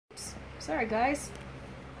Sorry, guys.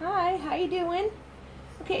 Hi, how you doing?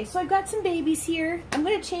 Okay, so I've got some babies here. I'm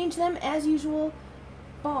going to change them as usual,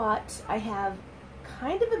 but I have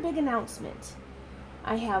kind of a big announcement.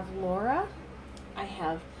 I have Laura, I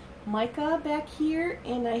have Micah back here,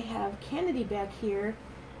 and I have Kennedy back here,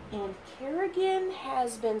 and Kerrigan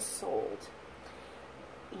has been sold.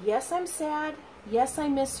 Yes, I'm sad. Yes, I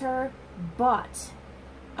miss her, but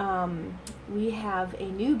we have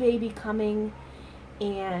a new baby coming,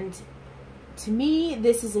 and to me,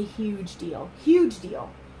 this is a huge deal. Huge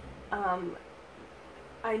deal.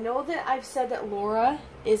 I know that I've said that Laura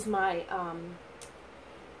is my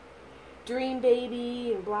dream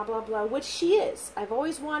baby and blah, blah, blah, which she is. I've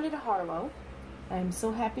always wanted a Harlow. I'm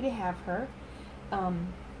so happy to have her.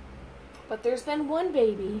 But there's been one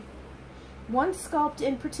baby, one sculpt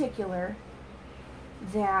in particular,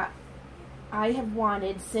 that I have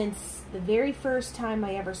wanted since the very first time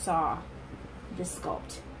I ever saw this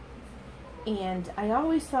sculpt. And I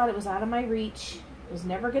always thought it was out of my reach. I was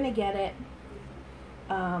never going to get it.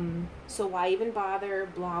 So why even bother?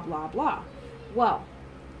 Blah, blah, blah. Well,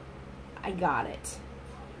 I got it.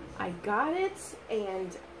 I got it,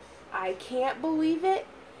 and I can't believe it.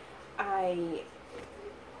 I'm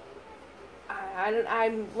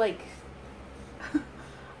like,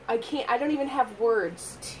 I don't even have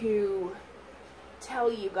words to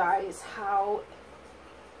tell you guys how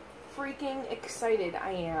freaking excited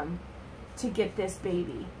I am to get this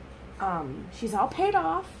baby. She's all paid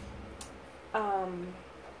off.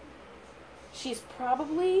 She's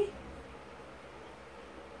probably,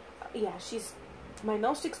 yeah, she's my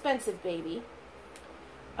most expensive baby.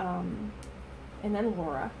 And then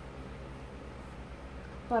Laura.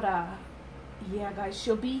 But, yeah, guys,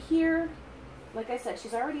 she'll be here. Like I said,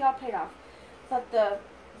 she's already all paid off. But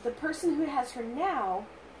the person who has her now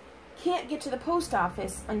can't get to the post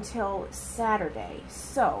office until Saturday.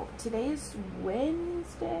 So today is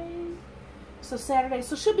Wednesday, so Saturday,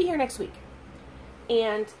 so she'll be here next week.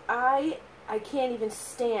 And I can't even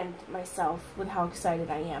stand myself with how excited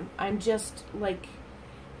I am. I'm just like,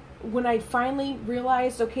 when I finally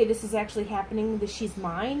realized, okay, this is actually happening, that she's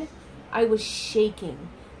mine, I was shaking.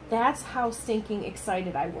 That's how stinking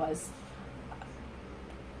excited I was.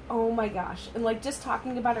 Oh my gosh. And like, just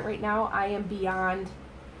talking about it right now, I am beyond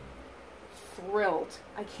thrilled.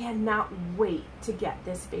 I cannot wait to get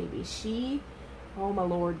this baby. She, oh my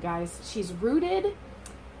lord, guys, she's rooted.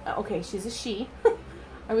 Okay, she's a she.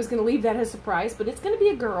 I was gonna leave that as a surprise, but it's gonna be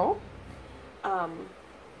a girl. I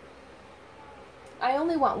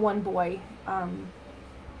only want one boy,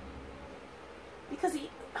 because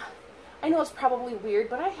I know it's probably weird,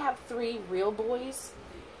 but I have 3 real boys,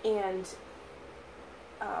 and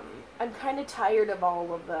I'm kind of tired of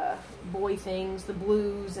all of the boy things, the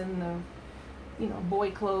blues and the, you know,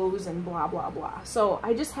 boy clothes and blah, blah, blah. So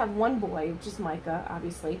I just have one boy, which is Micah,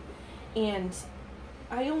 obviously. And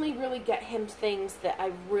I only really get him things that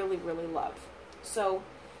I really, really love. So,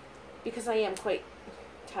 because I am quite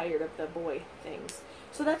tired of the boy things.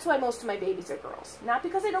 So that's why most of my babies are girls. Not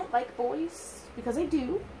because I don't like boys, because I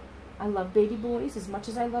do. I love baby boys as much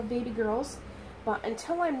as I love baby girls. But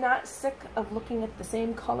until I'm not sick of looking at the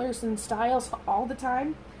same colors and styles all the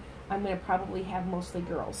time, I'm going to probably have mostly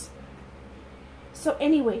girls. So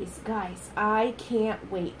anyways, guys, I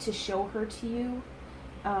can't wait to show her to you.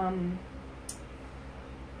 I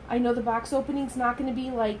know the box opening's not going to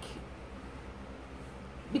be like,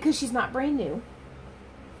 because she's not brand new.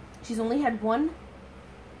 She's only had one,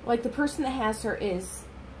 like the person that has her is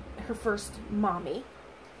her first mommy.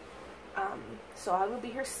 So I will be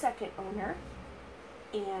her second owner.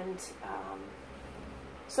 And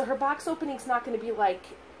so her box opening's not going to be like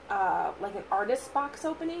an artist's box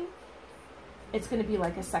opening. It's going to be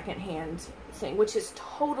like a second-hand thing, which is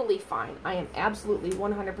totally fine. I am absolutely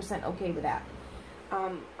 100% okay with that.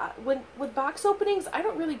 With box openings, I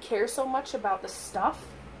don't really care so much about the stuff.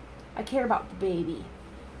 I care about the baby.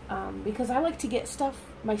 Because I like to get stuff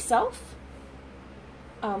myself.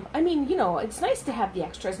 I mean, you know, it's nice to have the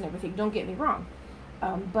extras and everything, don't get me wrong.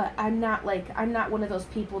 But I'm not one of those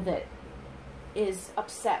people that is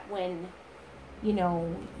upset when, you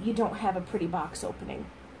know, you don't have a pretty box opening.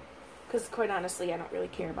 Because quite honestly, I don't really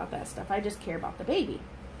care about that stuff. I just care about the baby.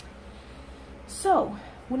 So,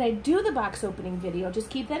 when I do the box opening video, just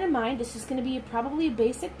keep that in mind. This is going to be probably a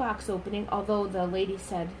basic box opening, although the lady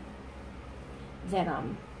said that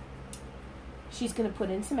she's going to put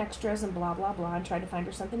in some extras and blah, blah, blah, and try to find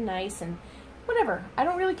her something nice and whatever. I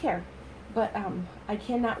don't really care. But I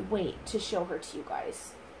cannot wait to show her to you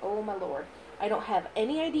guys. Oh my lord. I don't have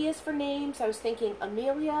any ideas for names. I was thinking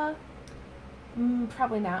Amelia.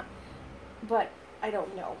 Probably not. But I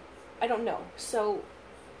don't know. So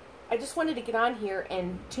I just wanted to get on here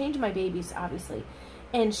and change my babies, obviously,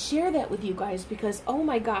 and share that with you guys because, oh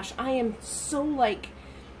my gosh, I am so, like,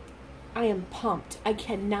 I am pumped. I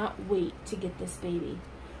cannot wait to get this baby.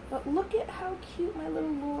 But look at how cute my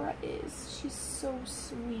little Laura is. She's so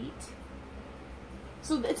sweet.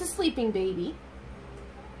 So it's a sleeping baby.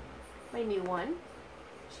 My new one.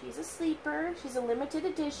 She's a sleeper. She's a limited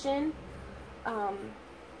edition.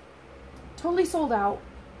 Totally sold out.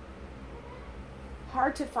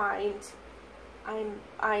 Hard to find.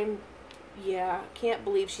 Yeah, can't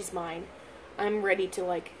believe she's mine. I'm ready to,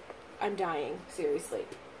 like, I'm dying, seriously.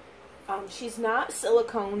 She's not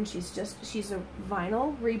silicone, she's a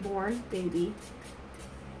vinyl reborn baby.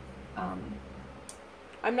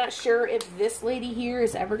 I'm not sure if this lady here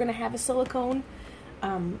is ever going to have a silicone.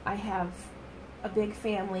 I have a big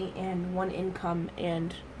family and one income,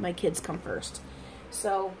 and my kids come first.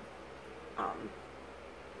 So,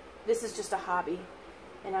 this is just a hobby,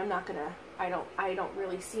 and I'm not gonna, I don't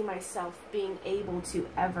really see myself being able to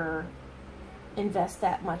ever invest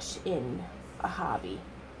that much in a hobby.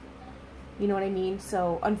 You know what I mean?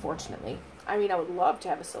 So, unfortunately. I mean, I would love to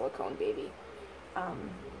have a silicone baby.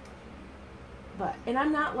 But, and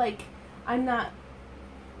I'm not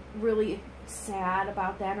really sad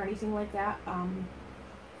about that or anything like that.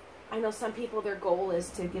 I know some people, their goal is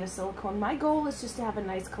to get a silicone. My goal is just to have a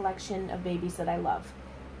nice collection of babies that I love.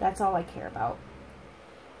 That's all I care about.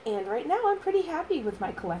 And right now, I'm pretty happy with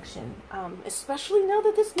my collection. Especially now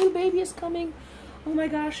that this new baby is coming. Oh my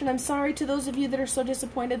gosh, and I'm sorry to those of you that are so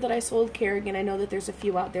disappointed that I sold Kerrigan. I know that there's a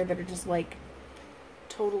few out there that are just, like,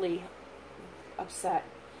 totally upset.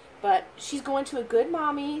 But she's going to a good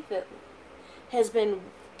mommy that has been,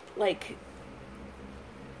 like,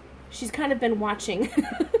 she's kind of been watching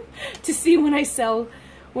to see when I sold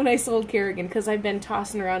Kerrigan, because I've been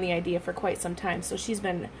tossing around the idea for quite some time. So she's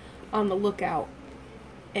been on the lookout.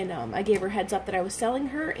 And I gave her heads up that I was selling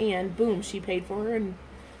her, and boom, she paid for her, and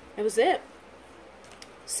that was it.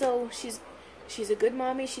 So she's a good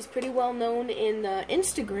mommy. She's pretty well known in the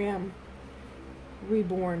Instagram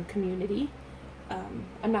reborn community.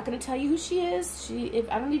 I'm not going to tell you who she is.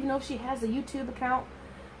 I don't even know if she has a YouTube account,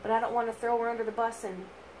 but I don't want to throw her under the bus and,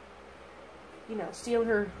 you know, steal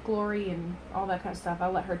her glory and all that kind of stuff.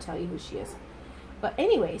 I'll let her tell you who she is. But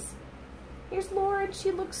anyways, here's Lauren.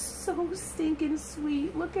 She looks so stinking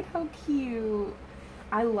sweet. Look at how cute.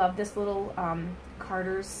 I love this little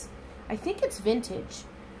Carter's. I think it's vintage.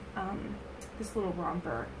 This little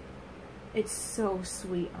romper. It's so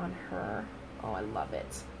sweet on her. Oh, I love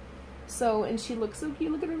it. So, and she looks so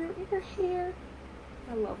cute. Look at her hair.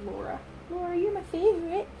 I love Laura. Laura, you're my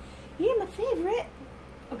favorite. You're my favorite.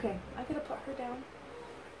 Okay, I gotta put her down.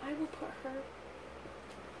 I will put her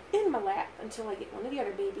in my lap until I get one of the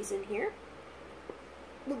other babies in here.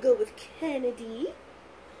 We'll go with Kennedy.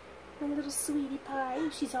 My little sweetie pie.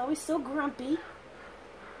 She's always so grumpy.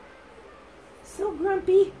 So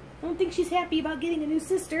grumpy. I don't think she's happy about getting a new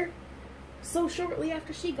sister so shortly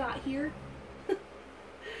after she got here.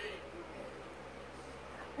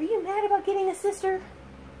 Are you mad about getting a sister?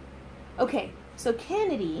 Okay, so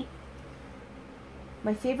Kennedy,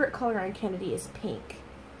 my favorite color on Kennedy is pink.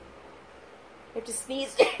 I have to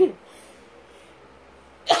sneeze.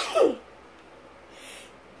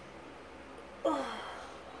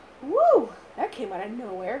 Woo! That came out of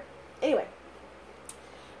nowhere. Anyway,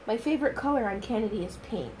 my favorite color on Kennedy is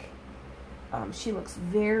pink. She looks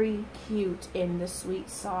very cute in the sweet,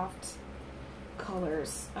 soft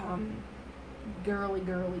colors. Girly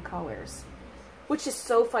colors. Which is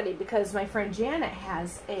so funny because my friend Janet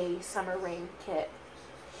has a summer rain kit.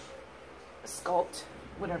 Sculpt,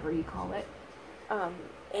 whatever you call it.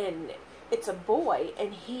 And it's a boy,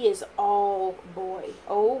 and he is all boy.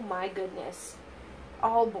 Oh my goodness.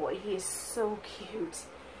 All boy. He is so cute.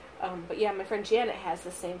 But yeah, my friend Janet has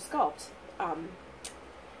the same sculpt.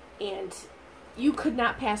 And you could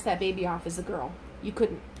not pass that baby off as a girl. You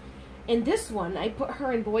couldn't. And this one, I put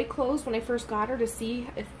her in boy clothes when I first got her to see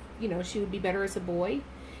if, you know, she would be better as a boy.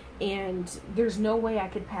 And there's no way I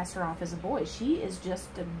could pass her off as a boy. She is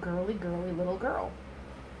just a girly little girl.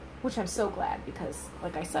 Which I'm so glad because,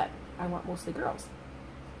 like I said, I want mostly girls.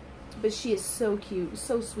 But she is so cute,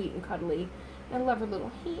 so sweet and cuddly. I love her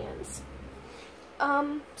little hands.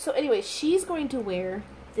 So anyway, she's going to wear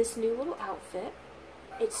this new little outfit.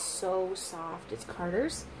 It's so soft. It's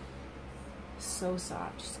Carter's. So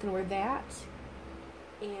soft. She's going to wear that.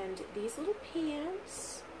 And these little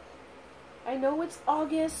pants. I know it's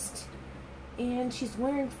August. And she's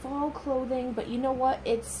wearing fall clothing. But you know what?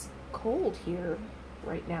 It's cold here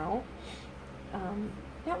right now.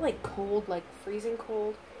 Not like cold, like freezing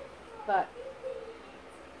cold. But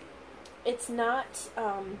it's not,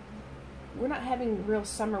 we're not having real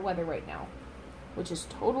summer weather right now, which is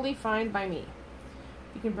totally fine by me.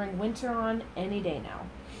 You can bring winter on any day now.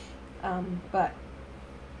 But,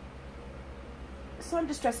 so I'm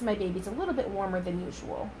just dressing my babies a little bit warmer than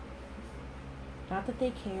usual. Not that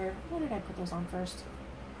they care. Why did I put those on first?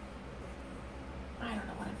 I don't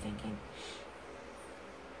know what I'm thinking.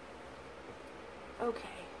 Okay.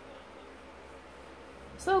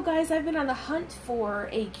 So guys, I've been on the hunt for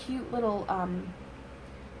a cute little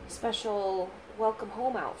special welcome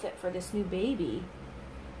home outfit for this new baby,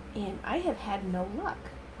 and I have had no luck.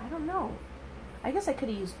 I don't know. I guess I could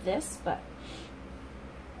have used this, but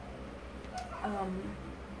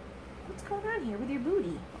what's going on here with your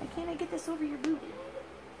booty? Why can't I get this over your booty?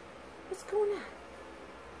 What's going on?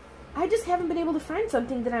 I just haven't been able to find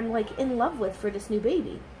something that I'm like in love with for this new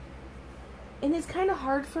baby. And it's kind of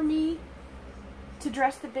hard for me to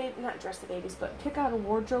dress the baby, not dress the babies, but pick out a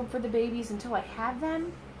wardrobe for the babies until I have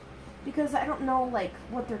them, because I don't know like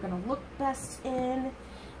what they're gonna look best in.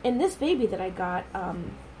 And this baby that I got,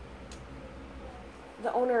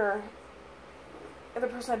 the owner, the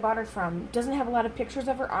person I bought her from, doesn't have a lot of pictures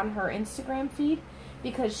of her on her Instagram feed,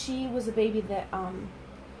 because she was a baby that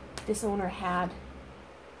this owner had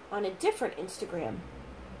on a different Instagram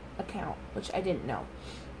account, which I didn't know.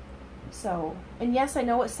 So, and yes, I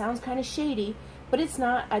know it sounds kind of shady, but it's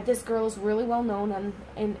not. This girl is really well known on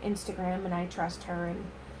Instagram, and I trust her and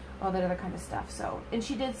all that other kind of stuff. So, and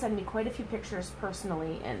she did send me quite a few pictures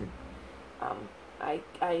personally, and I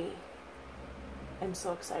am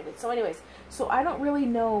so excited. So anyways, so I don't really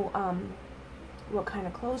know what kind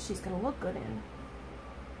of clothes she's going to look good in,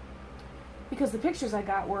 because the pictures I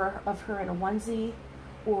got were of her in a onesie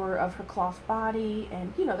or of her cloth body,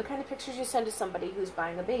 and you know, the kind of pictures you send to somebody who's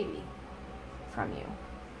buying a baby from you.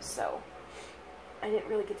 So I didn't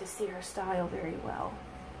really get to see her style very well.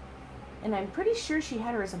 And I'm pretty sure she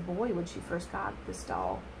had her as a boy when she first got this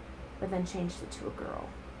doll, but then changed it to a girl.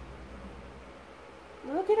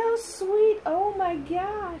 Look at how sweet. Oh my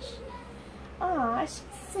gosh. Aw, she's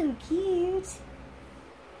so cute.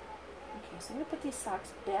 Okay, so I'm going to put these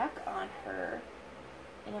socks back on her,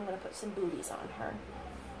 and I'm going to put some booties on her.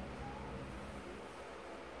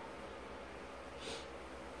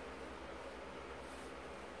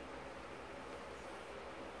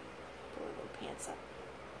 Put her little pants up.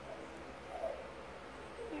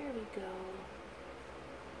 There we go.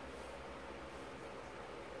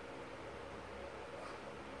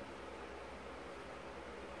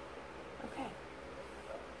 Okay.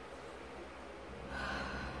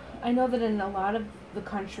 I know that in a lot of the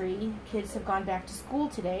country, kids have gone back to school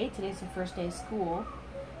today. Today's the first day of school.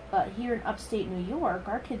 But here in upstate New York,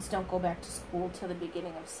 our kids don't go back to school till the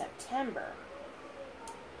beginning of September,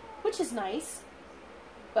 which is nice.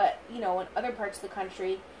 But, you know, in other parts of the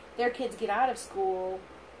country, their kids get out of school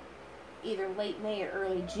either late May or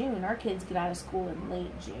early June. Our kids get out of school in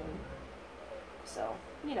late June. So,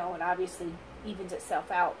 you know, it obviously evens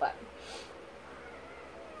itself out, but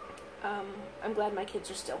I'm glad my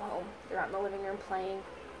kids are still home. They're out in the living room playing.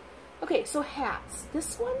 Okay, so hats.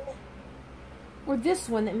 This one or this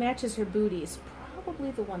one that matches her booties?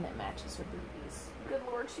 Probably the one that matches her booties. Good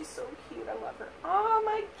Lord, she's so cute. I love her. Oh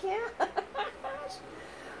my gosh.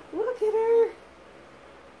 Look at her.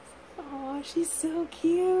 Oh, she's so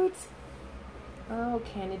cute. Oh,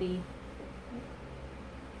 Kennedy.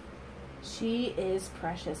 She is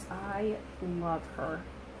precious. I love her.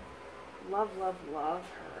 Love, love, love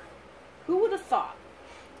her. Who would have thought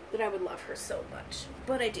that I would love her so much?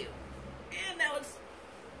 But I do. And now it's...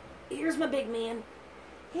 Here's my big man.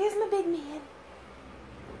 Here's my big man.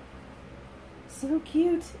 So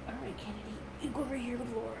cute. Alright, Kennedy. You go over here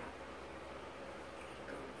with Laura. There you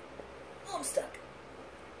go. Oh, I'm stuck.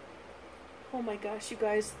 Oh my gosh, you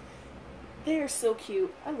guys. They are so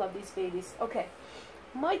cute. I love these babies. Okay.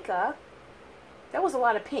 Micah. That was a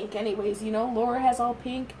lot of pink anyways, you know. Laura has all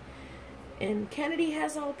pink. And Kennedy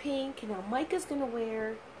has all pink. And now Micah's going to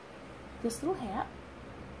wear this little hat.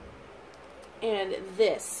 And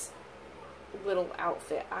this little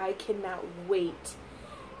outfit. I cannot wait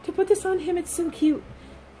to put this on him. It's so cute.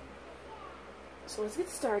 So let's get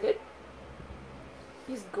started.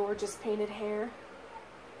 His gorgeous painted hair.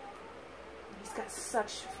 He's got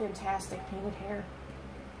such fantastic painted hair.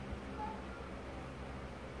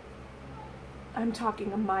 I'm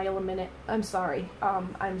talking a mile a minute. I'm sorry.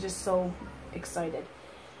 I'm just so excited.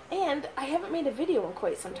 And I haven't made a video in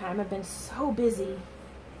quite some time. I've been so busy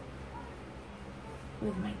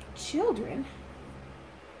with my children,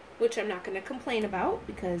 which I'm not going to complain about,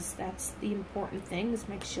 because that's the important thing, is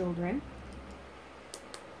my children.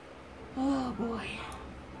 Oh boy.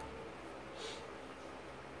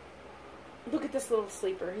 at this little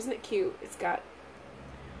sleeper. Isn't it cute? It's got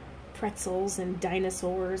pretzels and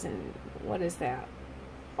dinosaurs and what is that?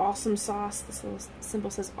 Awesome sauce. This little symbol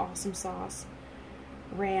says awesome sauce.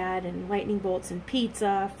 Rad and lightning bolts and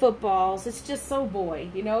pizza, footballs. It's just so boy,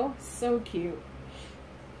 you know? So cute.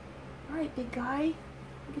 Alright, big guy.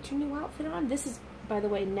 Get your new outfit on. This is, by the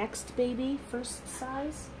way, next baby, first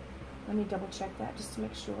size. Let me double check that just to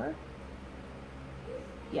make sure.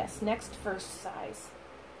 Yes, next first size.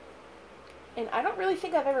 And I don't really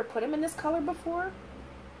think I've ever put him in this color before.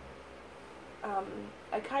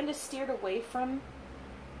 I kind of steered away from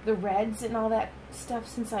the reds and all that stuff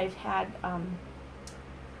since I've had, I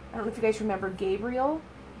don't know if you guys remember Gabriel.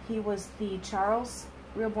 He was the Charles,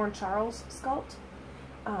 Realborn Charles sculpt.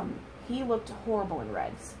 He looked horrible in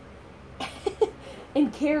reds.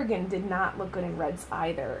 And Kerrigan did not look good in reds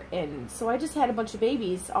either. And so I just had a bunch of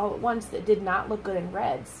babies all at once that did not look good in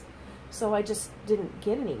reds. So I just didn't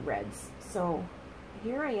get any reds. So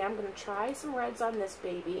here I am going to try some reds on this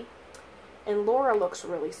baby. And Laura looks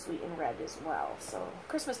really sweet in red as well. So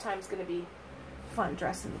Christmas time is going to be fun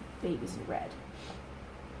dressing babies in red.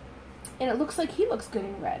 And it looks like he looks good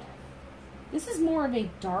in red. This is more of a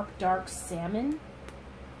dark salmon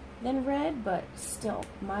than red, but still,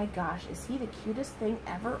 my gosh, is he the cutest thing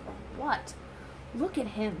ever or what? Look at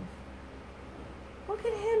him. Look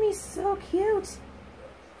at him, he's so cute.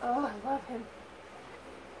 Oh, I love him.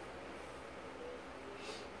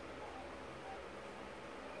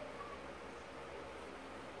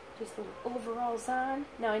 Just little overalls on.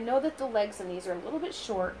 Now I know that the legs on these are a little bit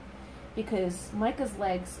short because Micah's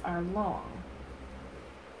legs are long.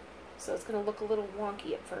 So it's going to look a little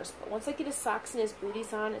wonky at first, but once I get his socks and his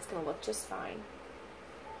booties on, it's going to look just fine.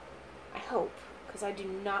 I hope, because I do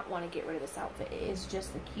not want to get rid of this outfit. It is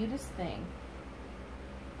just the cutest thing.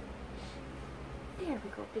 There we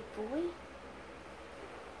go, big boy.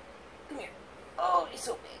 Come here. Oh, he's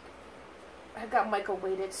so big. I've got Micah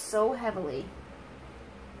weighted so heavily.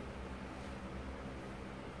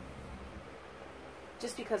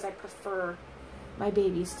 Just because I prefer my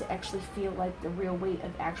babies to actually feel like the real weight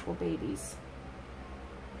of actual babies.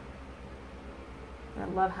 And I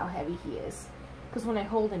love how heavy he is. Because when I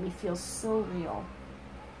hold him, he feels so real.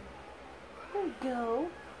 There we go.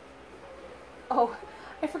 Oh,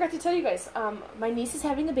 I forgot to tell you guys. My niece is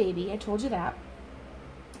having a baby. I told you that.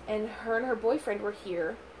 And her boyfriend were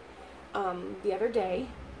here the other day.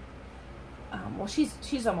 Well,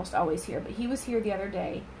 she's almost always here, but he was here the other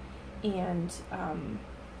day. And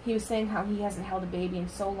he was saying how he hasn't held a baby in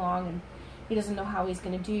so long and he doesn't know how he's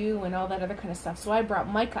going to do and all that other kind of stuff. So I brought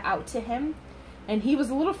Micah out to him, and he was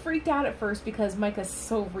a little freaked out at first because Micah's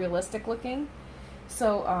so realistic looking.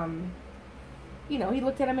 So, you know, he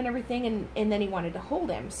looked at him and everything, and then he wanted to hold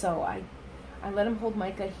him. So I let him hold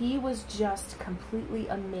Micah. He was just completely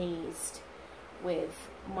amazed with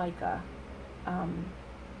Micah. It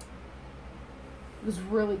was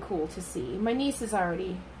really cool to see. My niece has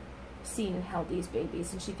already seen and held these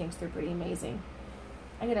babies, and she thinks they're pretty amazing.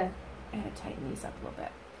 I gotta tighten these up a little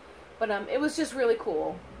bit. But it was just really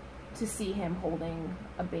cool to see him holding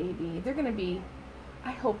a baby. They're gonna be, I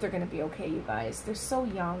hope they're gonna be okay, you guys. They're so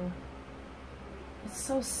young. It's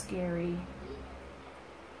so scary.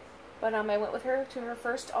 But I went with her to her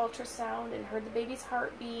first ultrasound and heard the baby's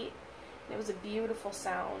heartbeat. And it was a beautiful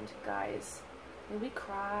sound, guys. And we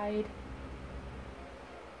cried.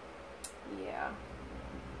 Yeah.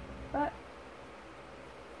 But,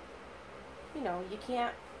 you know, you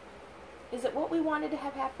can't, is it what we wanted to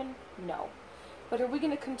have happen? No. But are we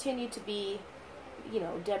going to continue to be, you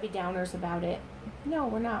know, Debbie Downers about it? No,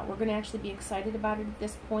 we're not. We're going to actually be excited about it at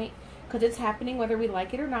this point, because it's happening whether we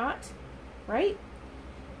like it or not, right?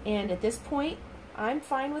 And at this point, I'm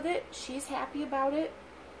fine with it. She's happy about it.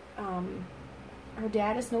 Her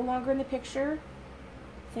dad is no longer in the picture,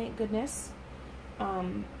 thank goodness.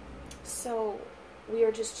 So we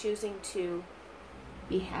are just choosing to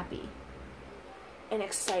be happy and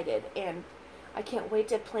excited, and I can't wait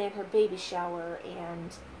to plan her baby shower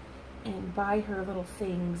and buy her little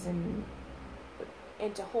things and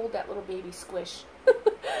to hold that little baby Squish.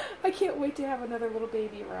 I can't wait to have another little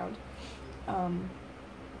baby around.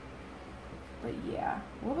 But yeah,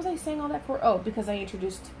 what was I saying all that for? Oh, because I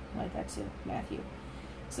introduced like that to Matthew.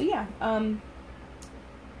 So yeah,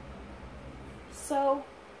 so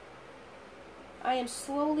I am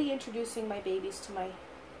slowly introducing my babies to my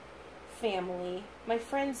family. My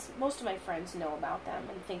friends, most of my friends know about them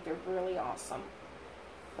and think they're really awesome.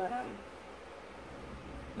 But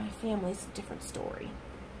my family's a different story.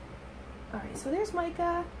 Alright, so there's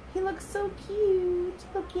Micah. He looks so cute.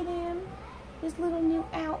 Look at him. His little new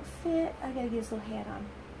outfit. I gotta get his little hat on.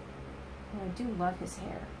 Oh, I do love his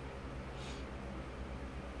hair.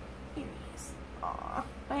 Aw,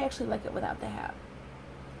 I actually like it without the hat.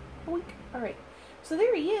 Oink. Alright, so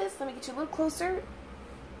there he is. Let me get you a little closer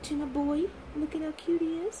to my boy. Look at how cute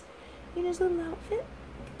he is in his little outfit.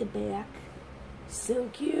 Look at the back. So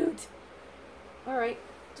cute. Alright,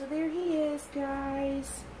 so there he is,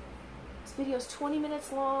 guys. This video is 20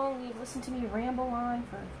 minutes long. You've listened to me ramble on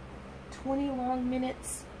for 20 long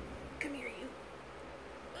minutes. Come here, you.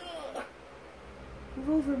 Ugh. Move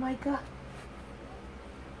over, Micah.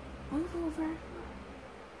 Move over.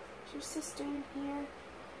 There's your sister in here.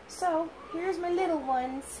 So, here's my little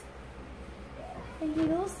ones. My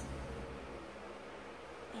littles.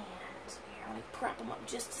 And here, let me prop them up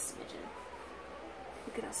just a smidgen.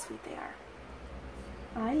 Look at how sweet they are.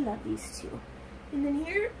 I love these two. And then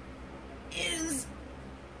here is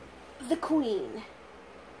the queen.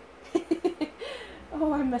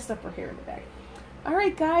 Oh, I messed up her hair in the back.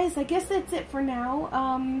 Alright, guys, I guess that's it for now.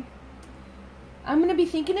 I'm going to be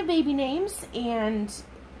thinking of baby names and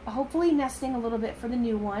hopefully nesting a little bit for the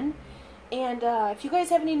new one. And if you guys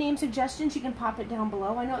have any name suggestions, you can pop it down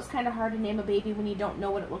below. I know it's kind of hard to name a baby when you don't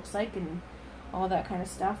know what it looks like and all that kind of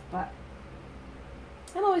stuff, but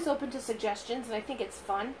I'm always open to suggestions, and I think it's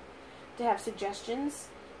fun to have suggestions.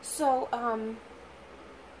 So,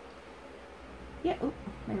 yeah, oop,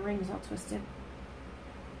 my ring's all twisted.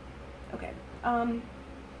 Okay,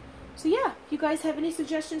 so yeah, if you guys have any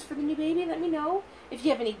suggestions for the new baby, let me know. If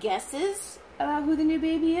you have any guesses who the new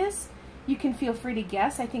baby is, you can feel free to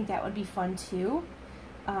guess. I think that would be fun too.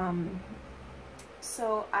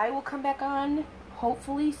 So I will come back on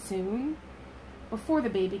hopefully soon, before the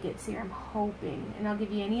baby gets here, I'm hoping, and I'll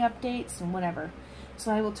give you any updates and whatever.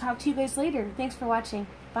 So I will talk to you guys later. Thanks for watching.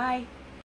 Bye.